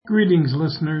Greetings,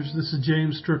 listeners. This is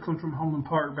James Strickland from Homeland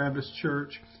Park Baptist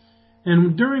Church.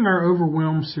 And during our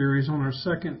Overwhelmed series, on our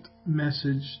second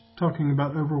message, talking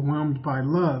about overwhelmed by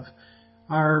love,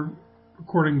 our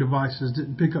recording devices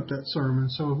didn't pick up that sermon.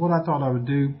 So what I thought I would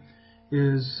do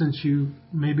is, since you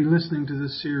may be listening to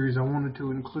this series, I wanted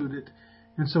to include it.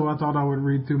 And so I thought I would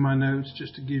read through my notes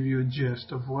just to give you a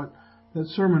gist of what that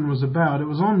sermon was about. It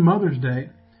was on Mother's Day,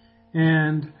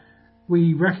 and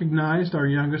we recognized our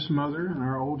youngest mother and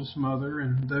our oldest mother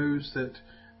and those that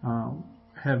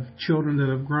have children that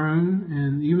have grown,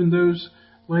 and even those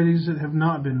ladies that have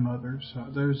not been mothers,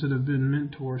 those that have been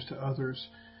mentors to others.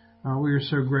 We are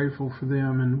so grateful for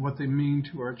them and what they mean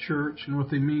to our church and what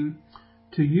they mean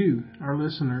to you, our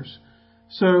listeners.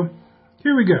 So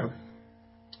here we go.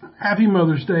 Happy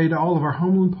Mother's Day to all of our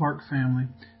Homeland Park family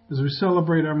as we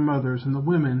celebrate our mothers and the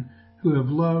women who have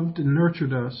loved and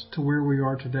nurtured us to where we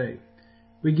are today.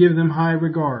 We give them high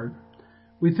regard.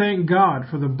 We thank God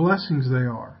for the blessings they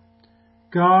are.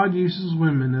 God uses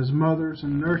women as mothers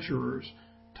and nurturers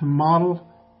to model,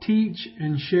 teach,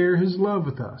 and share His love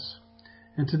with us.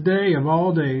 And today, of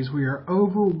all days, we are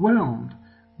overwhelmed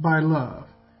by love.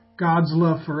 God's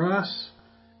love for us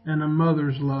and a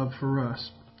mother's love for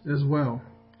us as well.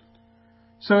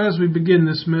 So as we begin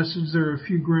this message, there are a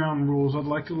few ground rules I'd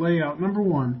like to lay out. Number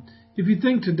one, if you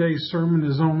think today's sermon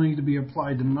is only to be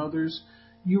applied to mothers,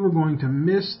 you are going to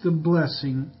miss the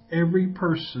blessing every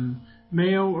person,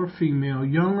 male or female,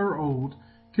 young or old,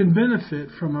 can benefit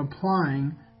from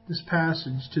applying this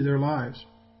passage to their lives.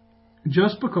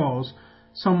 Just because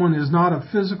someone is not a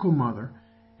physical mother,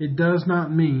 it does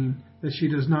not mean that she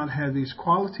does not have these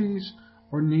qualities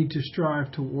or need to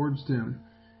strive towards them.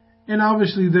 And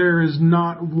obviously there is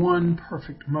not one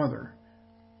perfect mother,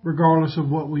 regardless of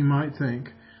what we might think.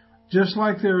 Just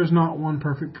like there is not one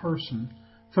perfect person.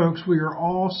 Folks, we are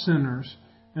all sinners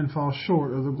and fall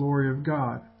short of the glory of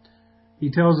God.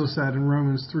 He tells us that in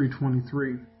Romans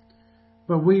 3:23.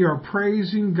 But we are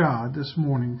praising God this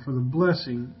morning for the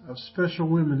blessing of special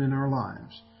women in our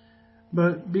lives.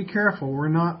 But be careful, we're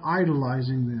not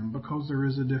idolizing them, because there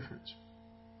is a difference.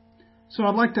 So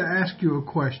I'd like to ask you a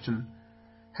question.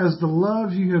 Has the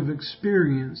love you have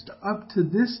experienced up to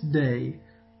this day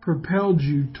propelled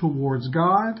you towards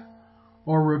God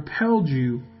or repelled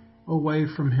you away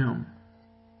from Him?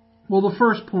 Well, the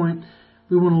first point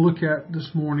we want to look at this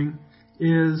morning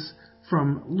is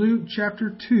from Luke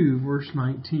chapter 2, verse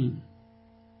 19.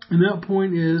 And that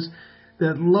point is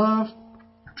that love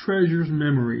treasures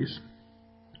memories.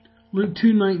 Luke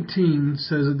 2:19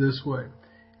 says it this way.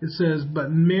 It says,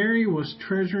 "But Mary was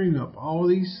treasuring up all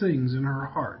these things in her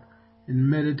heart and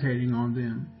meditating on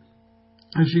them."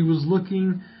 And she was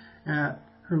looking at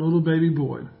her little baby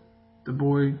boy, the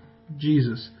boy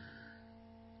Jesus.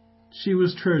 She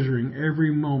was treasuring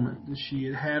every moment that she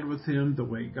had had with him, the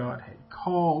way God had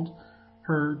called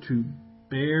her to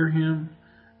bear him,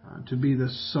 to be the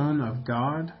Son of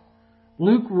God.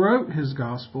 Luke wrote his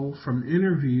gospel from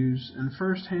interviews and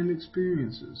first-hand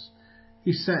experiences.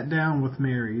 He sat down with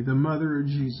Mary, the mother of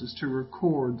Jesus, to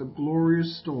record the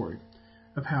glorious story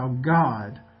of how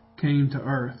God came to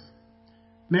earth.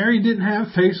 Mary didn't have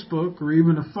Facebook or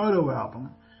even a photo album.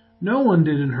 No one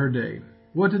did in her day.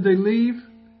 What did they leave?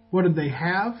 What did they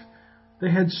have?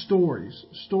 They had stories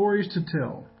to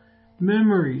tell,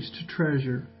 memories to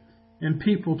treasure, and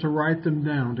people to write them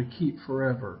down to keep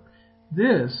forever.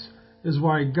 This is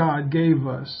why God gave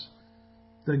us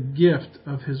the gift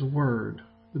of His Word,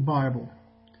 the Bible.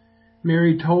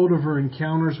 Mary told of her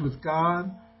encounters with God,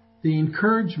 the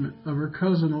encouragement of her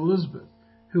cousin Elizabeth,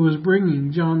 who was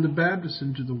bringing John the Baptist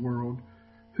into the world,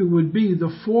 who would be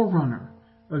the forerunner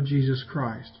of Jesus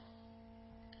Christ.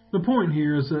 The point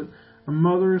here is that a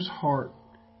mother's heart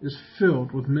is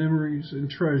filled with memories and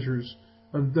treasures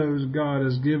of those God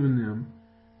has given them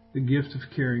the gift of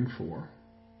caring for.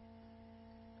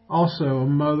 Also, a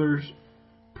mother's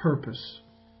purpose.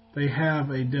 They have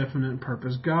a definite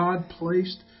purpose. God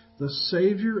placed the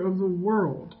Savior of the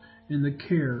world in the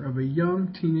care of a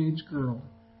young teenage girl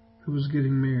who was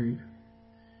getting married.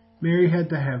 Mary had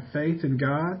to have faith in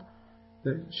God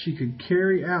that she could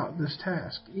carry out this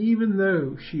task, even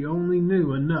though she only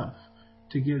knew enough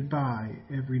to get by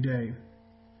every day.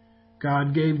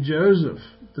 God gave Joseph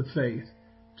the faith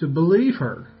to believe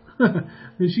her.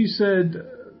 When she said,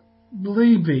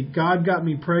 "Believe me, God got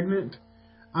me pregnant,"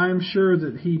 I am sure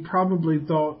that he probably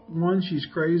thought, one, she's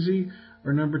crazy,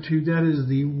 or number two, that is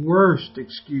the worst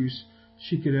excuse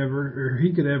he could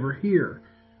ever hear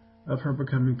of her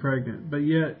becoming pregnant. But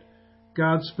yet,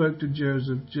 God spoke to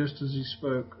Joseph just as He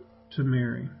spoke to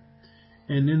Mary.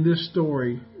 And in this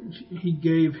story, He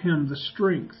gave him the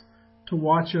strength to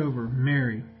watch over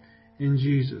Mary in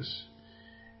Jesus.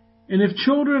 And if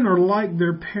children are like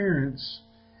their parents,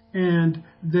 and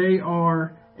they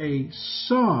are a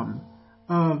sum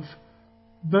of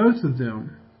both of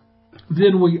them,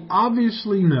 then we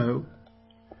obviously know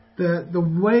that the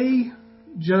way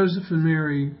Joseph and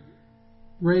Mary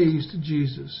raised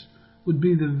Jesus would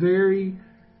be the very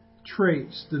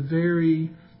traits, the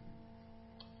very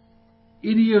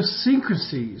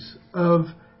idiosyncrasies of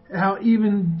how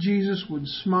even Jesus would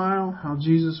smile, how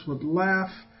Jesus would laugh,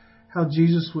 how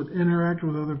Jesus would interact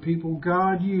with other people.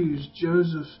 God used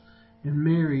Joseph and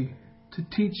Mary to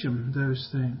teach them those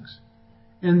things.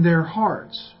 And their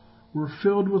hearts were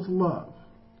filled with love,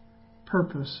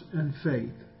 purpose, and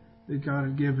faith that God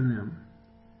had given them.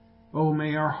 Oh,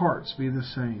 may our hearts be the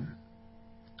same.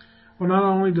 Well, not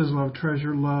only does love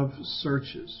treasure, love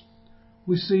searches.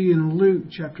 We see in Luke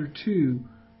chapter 2,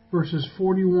 verses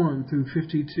 41 through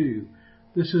 52.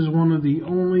 This is one of the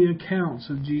only accounts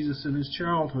of Jesus in his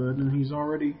childhood, and he's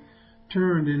already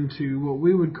turned into what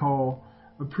we would call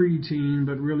a preteen,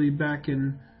 but really back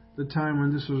in the time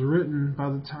when this was written, by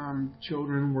the time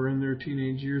children were in their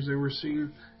teenage years, they were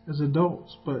seen as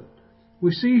adults. But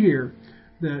we see here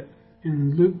that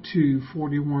in Luke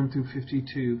 2:41 through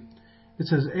 52, it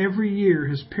says, every year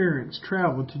his parents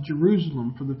traveled to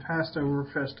Jerusalem for the Passover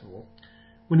festival.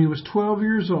 When he was 12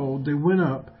 years old, they went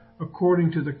up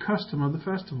according to the custom of the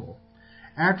festival.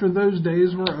 After those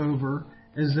days were over,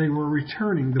 as they were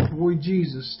returning, the boy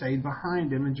Jesus stayed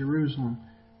behind him in Jerusalem,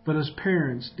 but his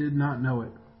parents did not know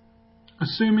it.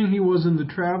 Assuming he was in the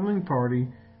traveling party,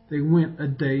 they went a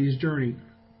day's journey.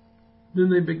 Then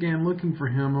they began looking for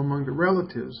him among the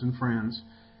relatives and friends.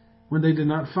 When they did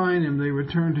not find him, they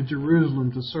returned to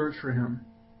Jerusalem to search for him.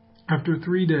 After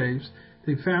 3 days,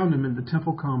 they found him in the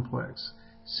temple complex,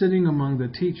 sitting among the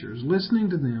teachers, listening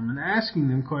to them and asking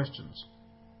them questions.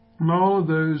 And all of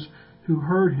those who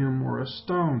heard him were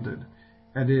astounded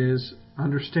at his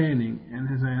understanding and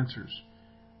his answers.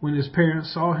 When his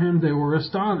parents saw him, they were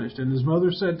astonished, and his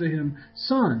mother said to him,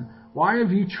 Son, why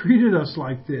have you treated us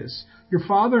like this? Your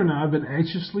father and I have been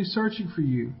anxiously searching for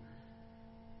you.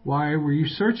 Why were you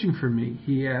searching for me?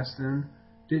 He asked them.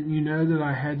 Didn't you know that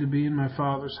I had to be in my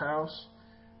father's house?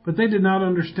 But they did not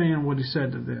understand what he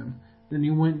said to them. Then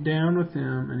he went down with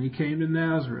them, and he came to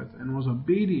Nazareth, and was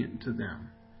obedient to them.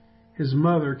 His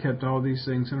mother kept all these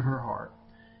things in her heart.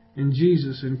 And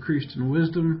Jesus increased in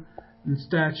wisdom and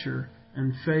stature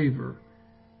and favor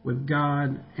with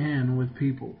God and with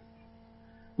people.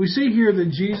 We see here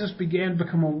that Jesus began to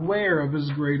become aware of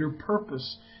his greater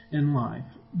purpose in life,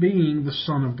 being the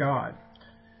Son of God.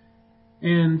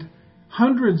 And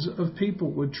hundreds of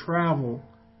people would travel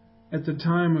at the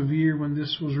time of year when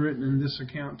this was written and this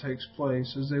account takes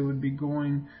place, as they would be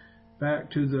going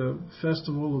back to the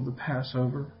festival of the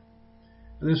Passover.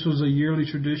 This was a yearly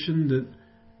tradition that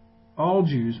all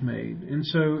Jews made, and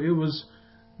so it was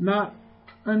not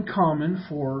uncommon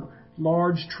for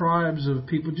large tribes of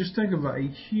people. Just think about a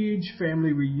huge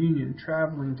family reunion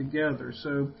traveling together.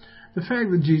 So the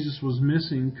fact that Jesus was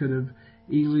missing could have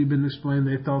easily been explained.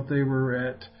 They thought they were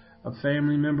at a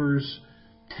family member's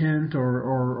tent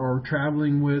or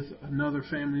traveling with another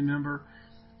family member.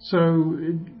 So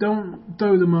don't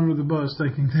throw them under the bus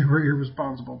thinking they were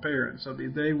irresponsible parents. I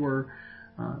mean, they were,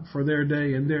 for their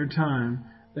day and their time,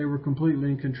 they were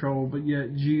completely in control, but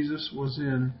yet Jesus was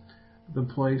in the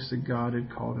place that God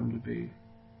had called him to be.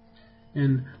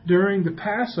 And during the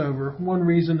Passover, one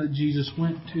reason that Jesus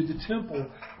went to the temple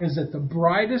is that the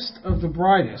brightest of the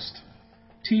brightest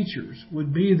teachers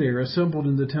would be there assembled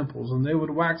in the temples, and they would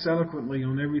wax eloquently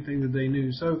on everything that they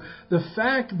knew. So the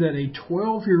fact that a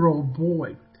 12-year-old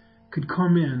boy could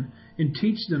come in and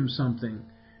teach them something,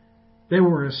 they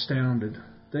were astounded.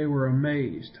 They were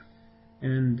amazed.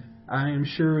 And I am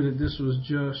sure that this was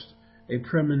just a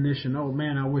premonition. Oh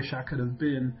man, I wish I could have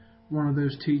been one of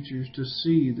those teachers to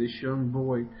see this young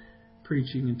boy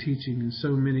preaching and teaching in so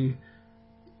many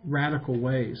radical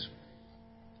ways.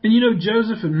 And you know,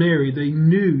 Joseph and Mary, they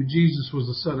knew Jesus was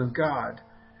the Son of God.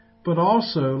 But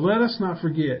also, let us not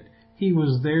forget, he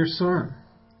was their son.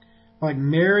 Like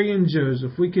Mary and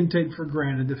Joseph, we can take for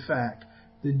granted the fact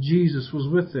that Jesus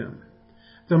was with them.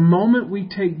 The moment we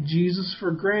take Jesus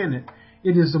for granted,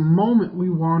 it is the moment we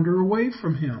wander away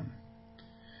from him.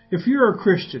 If you're a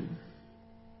Christian,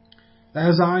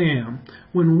 as I am,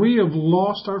 when we have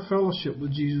lost our fellowship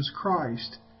with Jesus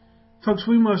Christ, folks,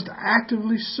 we must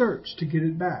actively search to get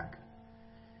it back.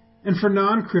 And for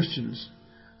non-Christians,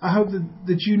 I hope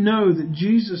that you know that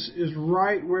Jesus is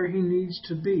right where he needs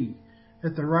to be,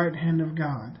 at the right hand of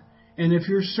God. And if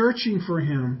you're searching for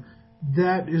him,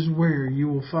 that is where you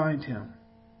will find him.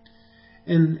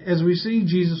 And as we see,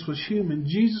 Jesus was human.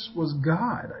 Jesus was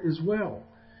God as well.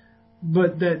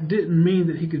 But that didn't mean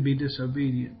that he could be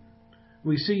disobedient.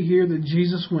 We see here that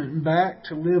Jesus went back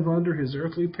to live under his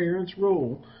earthly parents'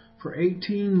 rule for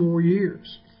 18 more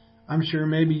years. I'm sure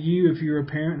maybe you, if you're a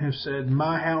parent, have said,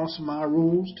 "my house, my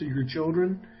rules" to your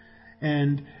children.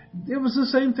 And it was the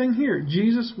same thing here.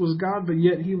 Jesus was God, but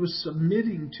yet he was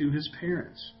submitting to his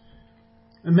parents.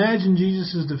 Imagine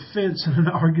Jesus' defense in an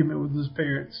argument with his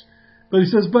parents. But he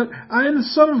says, "But I am the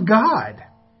Son of God."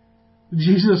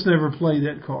 Jesus never played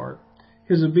that card.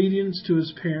 His obedience to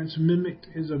his parents mimicked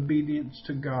his obedience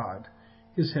to God,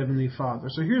 his Heavenly Father.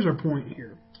 So here's our point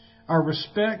here. Our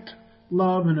respect,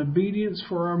 love, and obedience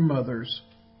for our mothers,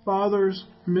 fathers,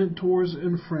 mentors,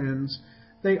 and friends,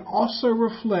 they also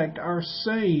reflect our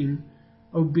same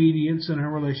obedience in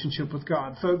our relationship with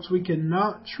God. Folks, we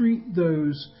cannot treat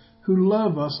those who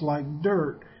love us like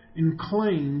dirt and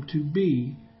claim to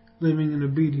be living in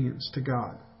obedience to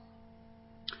God.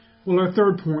 Well, our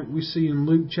third point we see in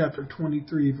Luke chapter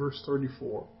 23, verse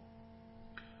 34.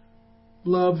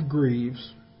 Love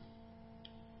grieves.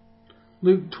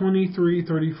 Luke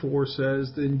 23:34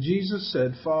 says, "Then Jesus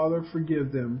said, 'Father,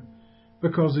 forgive them,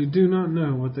 because they do not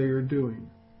know what they are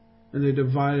doing.' And they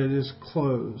divided his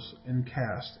clothes and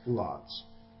cast lots."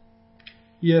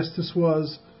 Yes, this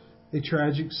was a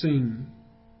tragic scene.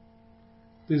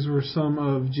 These were some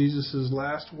of Jesus'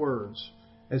 last words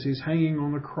as he's hanging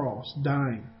on the cross,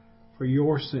 dying for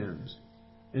your sins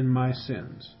and my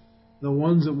sins. The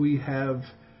ones that we have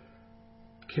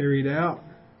carried out,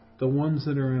 the ones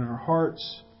that are in our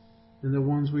hearts, and the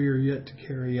ones we are yet to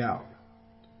carry out.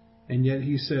 And yet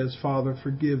he says, "Father,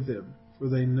 forgive them, for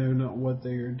they know not what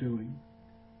they are doing."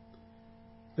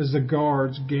 As the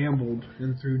guards gambled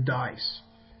and threw dice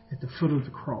at the foot of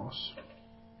the cross.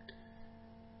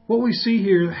 What we see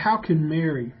here, how can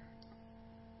Mary,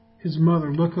 his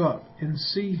mother, look up and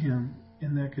see him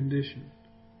in that condition?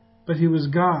 But he was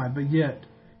God, but yet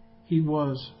he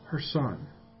was her son.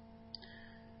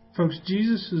 Folks,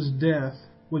 Jesus' death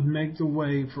would make the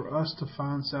way for us to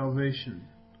find salvation.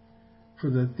 For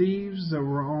the thieves that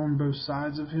were on both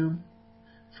sides of him,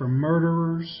 for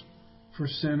murderers, for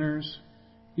sinners,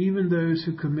 even those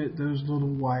who commit those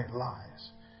little white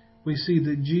lies. We see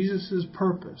that Jesus'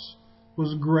 purpose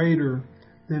was greater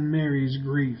than Mary's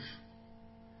grief.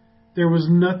 There was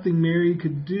nothing Mary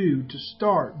could do to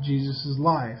start Jesus'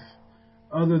 life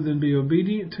other than be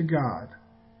obedient to God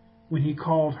when he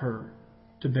called her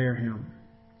to bear him.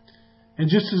 And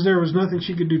just as there was nothing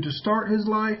she could do to start his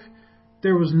life,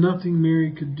 there was nothing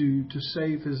Mary could do to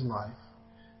save his life.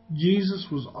 Jesus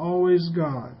was always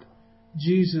God.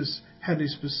 Jesus had a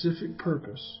specific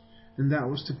purpose, and that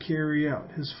was to carry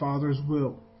out his Father's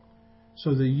will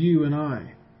so that you and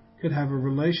I could have a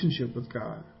relationship with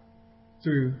God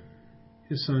through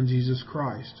his Son, Jesus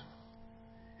Christ.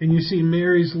 And you see,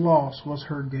 Mary's loss was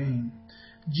her gain.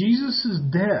 Jesus'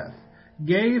 death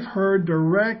gave her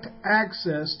direct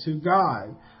access to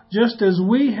God. Just as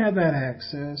we have that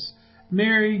access,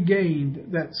 Mary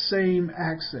gained that same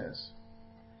access.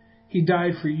 He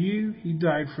died for you. He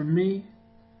died for me.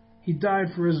 He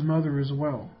died for his mother as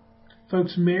well.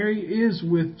 Folks, Mary is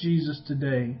with Jesus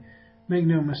today. Make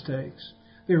no mistakes.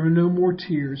 There are no more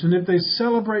tears. And if they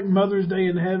celebrate Mother's Day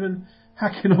in heaven,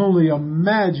 I can only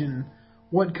imagine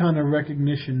what kind of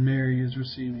recognition Mary is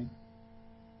receiving.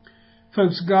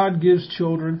 Folks, God gives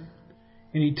children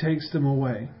and he takes them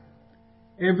away.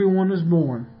 Everyone is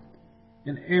born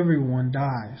and everyone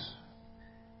dies.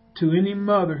 To any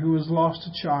mother who has lost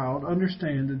a child,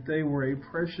 understand that they were a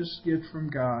precious gift from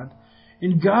God.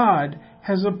 And God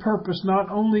has a purpose not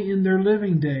only in their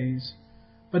living days,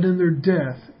 but in their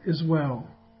death as well,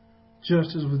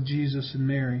 just as with Jesus and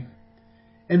Mary.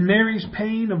 And Mary's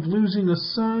pain of losing a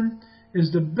son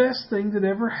is the best thing that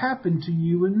ever happened to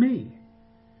you and me.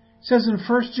 It says in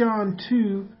 1 John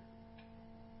 2,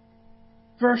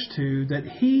 verse 2, that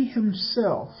he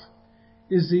himself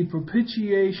is the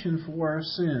propitiation for our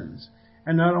sins,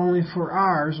 and not only for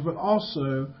ours, but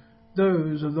also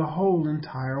those of the whole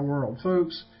entire world.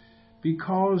 Folks,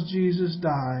 because Jesus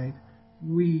died,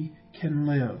 we can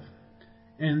live.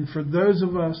 And for those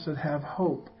of us that have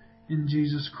hope in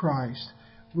Jesus Christ,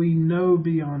 we know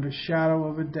beyond a shadow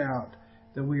of a doubt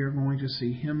that we are going to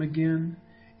see him again.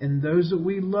 And those that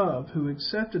we love who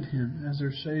accepted him as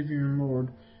their Savior and Lord,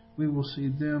 we will see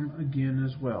them again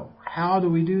as well. How do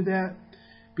we do that?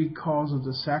 Because of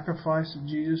the sacrifice that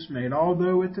Jesus made.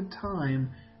 Although at the time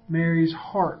Mary's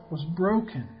heart was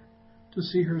broken to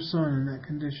see her son in that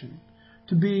condition,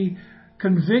 to be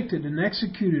convicted and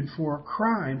executed for a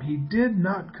crime he did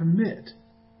not commit.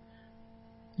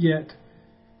 Yet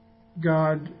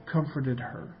God comforted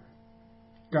her.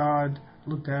 God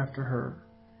looked after her.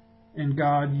 And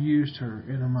God used her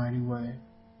in a mighty way.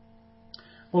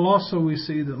 Well, also we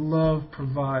see that love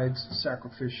provides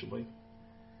sacrificially.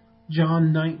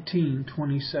 John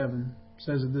 19:27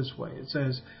 says it this way. It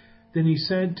says, "Then he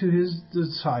said to his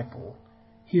disciple,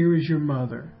 'Here is your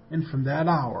mother.' And from that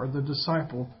hour the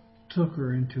disciple took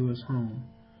her into his home."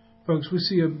 Folks, we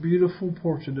see a beautiful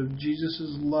portrait of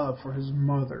Jesus' love for his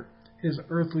mother, his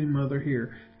earthly mother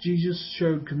here. Jesus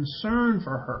showed concern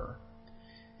for her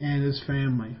and his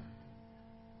family.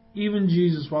 Even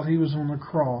Jesus, while he was on the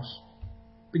cross,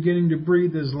 beginning to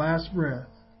breathe his last breath,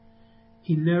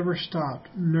 he never stopped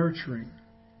nurturing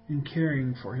and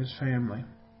caring for his family.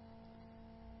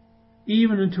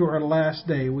 Even into our last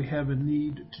day, we have a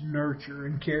need to nurture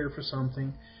and care for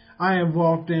something. I have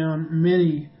walked down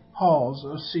many halls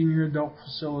of senior adult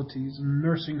facilities and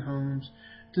nursing homes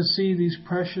to see these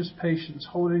precious patients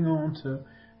holding on to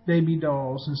baby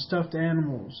dolls and stuffed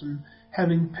animals and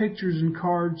having pictures and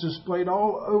cards displayed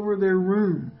all over their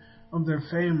room of their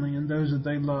family and those that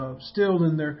they love, still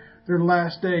in their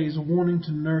last days wanting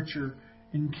to nurture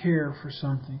and care for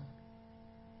something,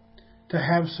 to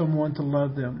have someone to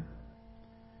love them.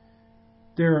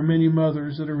 There are many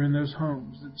mothers that are in those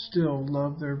homes that still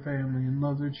love their family and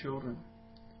love their children.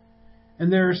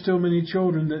 And there are still many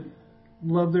children that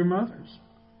love their mothers.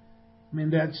 I mean,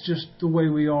 that's just the way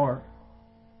we are.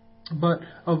 But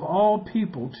of all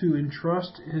people to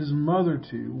entrust his mother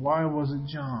to, why was it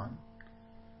John?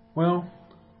 Well,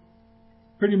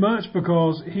 pretty much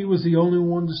because he was the only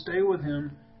one to stay with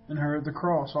him and her at the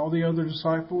cross. All the other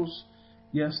disciples,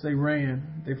 yes, they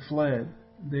ran, they fled,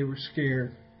 they were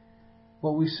scared.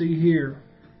 What we see here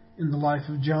in the life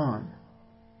of John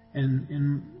and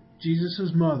in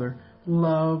Jesus' mother,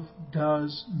 love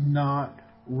does not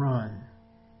run,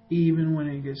 even when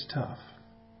it gets tough.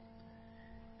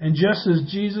 And just as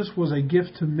Jesus was a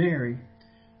gift to Mary,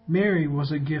 Mary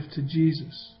was a gift to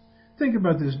Jesus. Think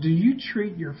about this. Do you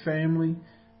treat your family,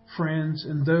 friends,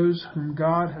 and those whom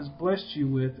God has blessed you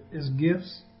with as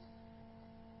gifts?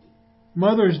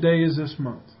 Mother's Day is this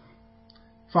month.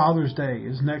 Father's Day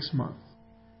is next month.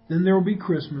 Then there will be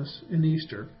Christmas and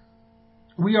Easter.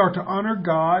 We are to honor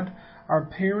God, our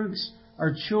parents,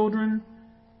 our children,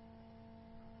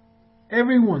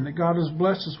 everyone that God has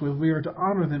blessed us with. We are to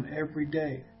honor them every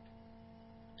day.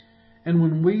 And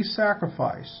when we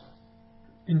sacrifice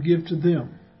and give to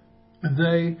them,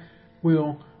 they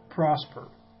will prosper.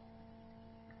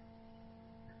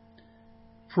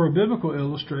 For a biblical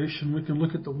illustration, we can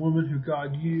look at the woman who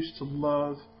God used to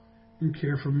love and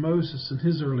care for Moses in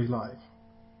his early life.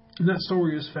 And that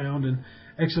story is found in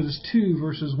Exodus 2,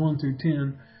 verses 1 through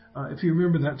 10. If you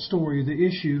remember that story, the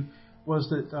issue was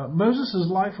that Moses'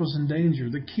 life was in danger.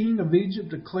 The king of Egypt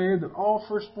declared that all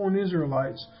firstborn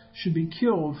Israelites should be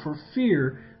killed for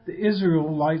fear the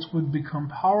Israelites would become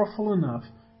powerful enough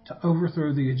to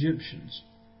overthrow the Egyptians.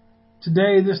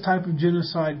 Today, this type of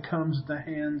genocide comes at the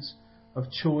hands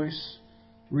of choice,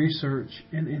 research,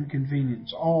 and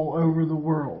inconvenience all over the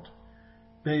world.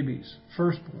 Babies,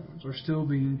 firstborns, are still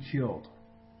being killed.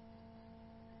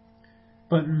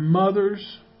 But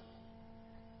mothers,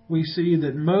 we see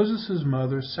that Moses'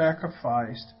 mother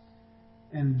sacrificed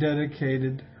and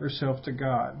dedicated herself to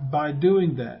God. By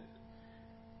doing that,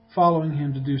 following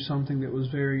him to do something that was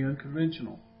very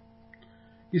unconventional.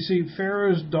 You see,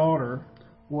 Pharaoh's daughter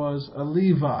was a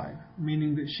Levi,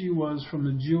 meaning that she was from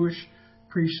the Jewish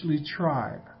priestly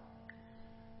tribe.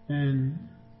 And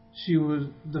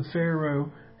the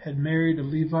Pharaoh had married a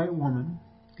Levite woman,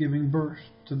 giving birth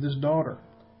to this daughter.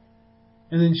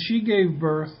 And then she gave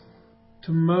birth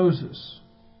to Moses,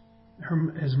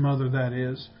 his mother that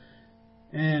is.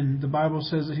 And the Bible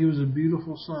says that he was a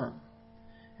beautiful son.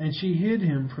 And she hid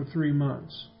him for 3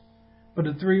 months. But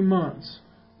at 3 months,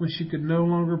 when she could no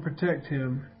longer protect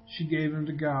him, she gave him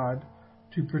to God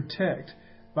to protect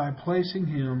by placing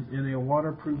him in a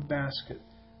waterproof basket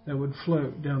that would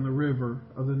float down the river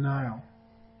of the Nile.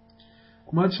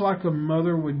 Much like a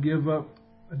mother would give up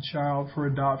a child for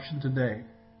adoption today,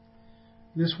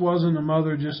 this wasn't a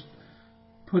mother just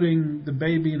putting the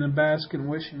baby in a basket and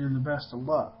wishing him the best of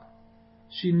luck.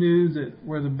 She knew that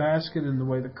where the basket and the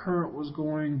way the current was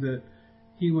going, that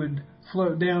he would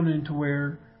float down into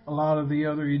where a lot of the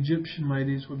other Egyptian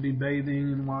ladies would be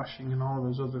bathing and washing and all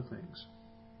those other things.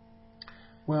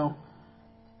 Well,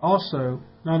 also,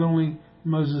 not only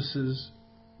Moses'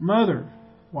 mother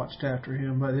watched after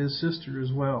him, but his sister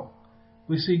as well.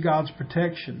 We see God's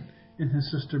protection in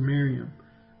his sister Miriam,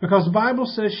 because the Bible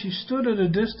says she stood at a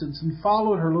distance and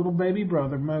followed her little baby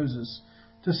brother Moses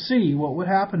to see what would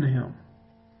happen to him.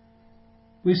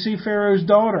 We see Pharaoh's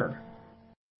daughter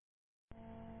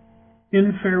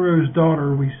In Pharaoh's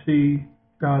daughter, we see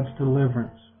God's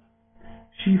deliverance.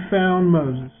 She found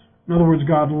Moses. In other words,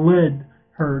 God led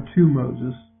her to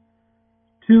Moses,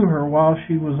 to her while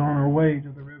she was on her way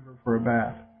to the river for a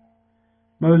bath.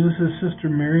 Moses' sister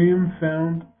Miriam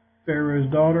found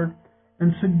Pharaoh's daughter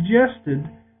and suggested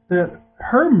that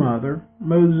her mother,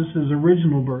 Moses'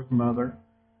 original birth mother,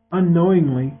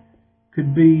 unknowingly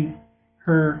could be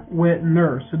her wet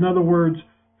nurse. In other words,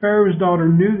 Pharaoh's daughter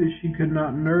knew that she could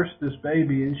not nurse this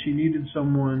baby, and she needed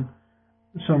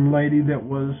some lady that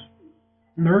was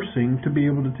nursing to be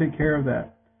able to take care of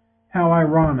that. How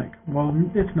ironic. Well,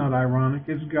 it's not ironic.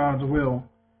 It's God's will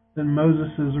that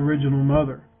Moses' original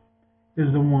mother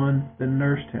is the one that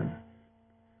nursed him.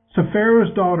 So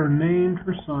Pharaoh's daughter named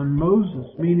her son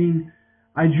Moses, meaning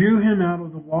I drew him out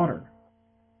of the water.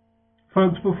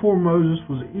 Folks, before Moses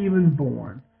was even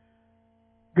born,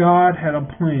 God had a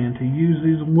plan to use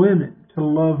these women to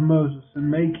love Moses and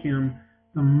make him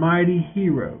the mighty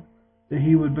hero that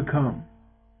he would become.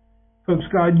 Folks,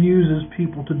 God uses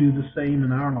people to do the same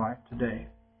in our life today.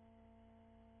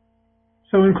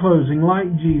 So in closing,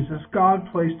 like Jesus,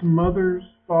 God placed mothers,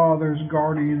 fathers,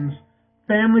 guardians,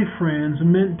 family friends,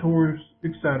 mentors,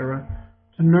 etc.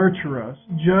 to nurture us,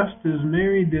 just as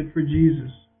Mary did for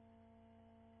Jesus.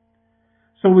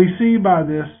 So we see by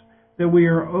this that we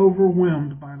are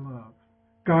overwhelmed by love.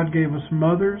 God gave us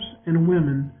mothers and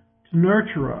women to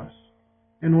nurture us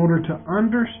in order to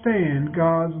understand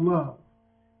God's love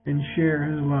and share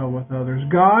His love with others.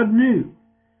 God knew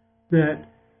that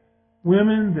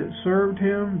women that served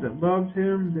Him, that loved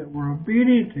Him, that were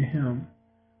obedient to Him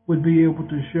would be able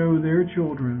to show their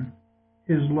children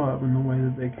His love in the way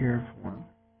that they cared for Him.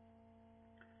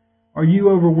 Are you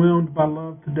overwhelmed by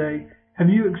love today? Have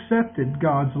you accepted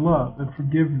God's love and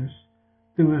forgiveness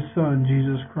through His Son,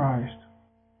 Jesus Christ?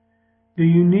 Do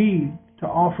you need to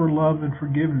offer love and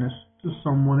forgiveness to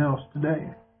someone else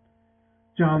today?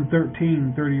 John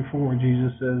 13:34,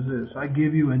 Jesus says this, I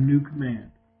give you a new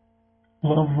command.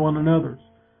 Love one another,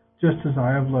 just as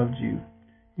I have loved you.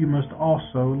 You must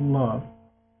also love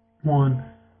one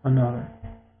another.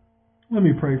 Let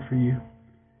me pray for you.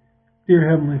 Dear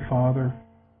Heavenly Father,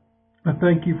 I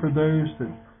thank you for those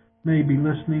that may be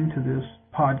listening to this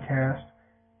podcast,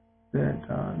 that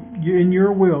in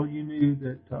your will you knew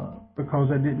that because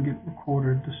I didn't get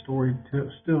recorded, the story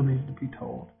still needs to be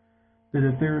told. That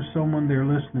if there is someone there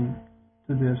listening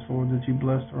to this, Lord, that you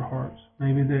bless their hearts.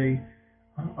 Maybe they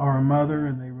are a mother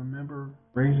and they remember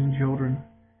raising children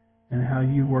and how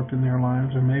you worked in their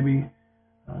lives, or maybe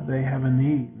they have a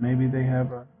need. Maybe they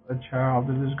have a child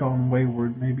that has gone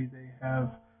wayward. Maybe they have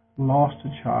lost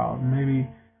a child. Maybe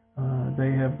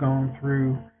they have gone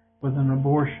through with an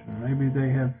abortion. Maybe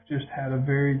they have just had a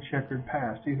very checkered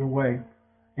past. Either way,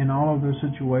 in all of those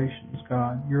situations,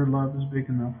 God, your love is big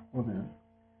enough for them.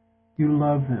 You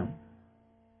love them.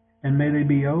 And may they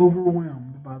be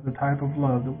overwhelmed by the type of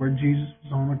love that where Jesus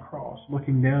was on the cross,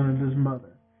 looking down at his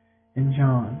mother and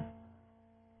John,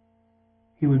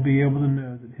 he would be able to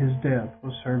know that his death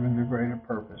was serving a greater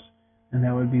purpose, and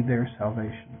that would be their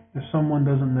salvation. If someone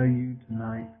doesn't know you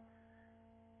tonight,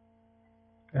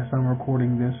 as I'm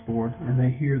recording this, Lord, and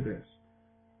they hear this,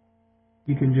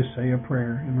 you can just say a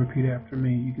prayer and repeat after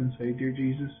me. You can say, Dear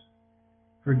Jesus,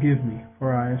 forgive me,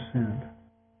 for I have sinned.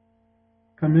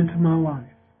 Come into my life.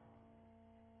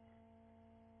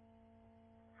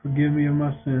 Forgive me of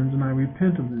my sins, and I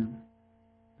repent of them.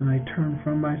 And I turn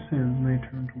from my sins, and I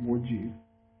turn towards you.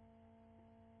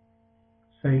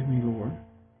 Save me, Lord.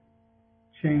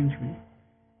 Change me,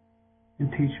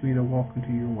 and teach me to walk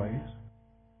into your ways.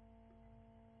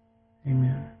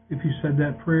 Amen. If you said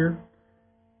that prayer,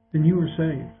 then you are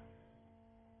saved.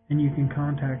 And you can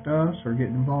contact us or get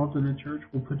involved in the church.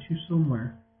 We'll put you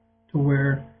somewhere to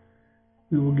where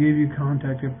we will give you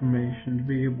contact information to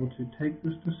be able to take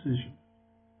this decision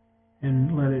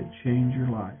and let it change your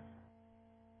life.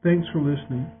 Thanks for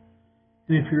listening.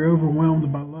 And if you're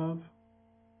overwhelmed by love,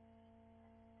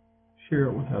 share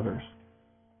it with others.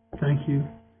 Thank you,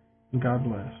 and God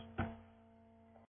bless.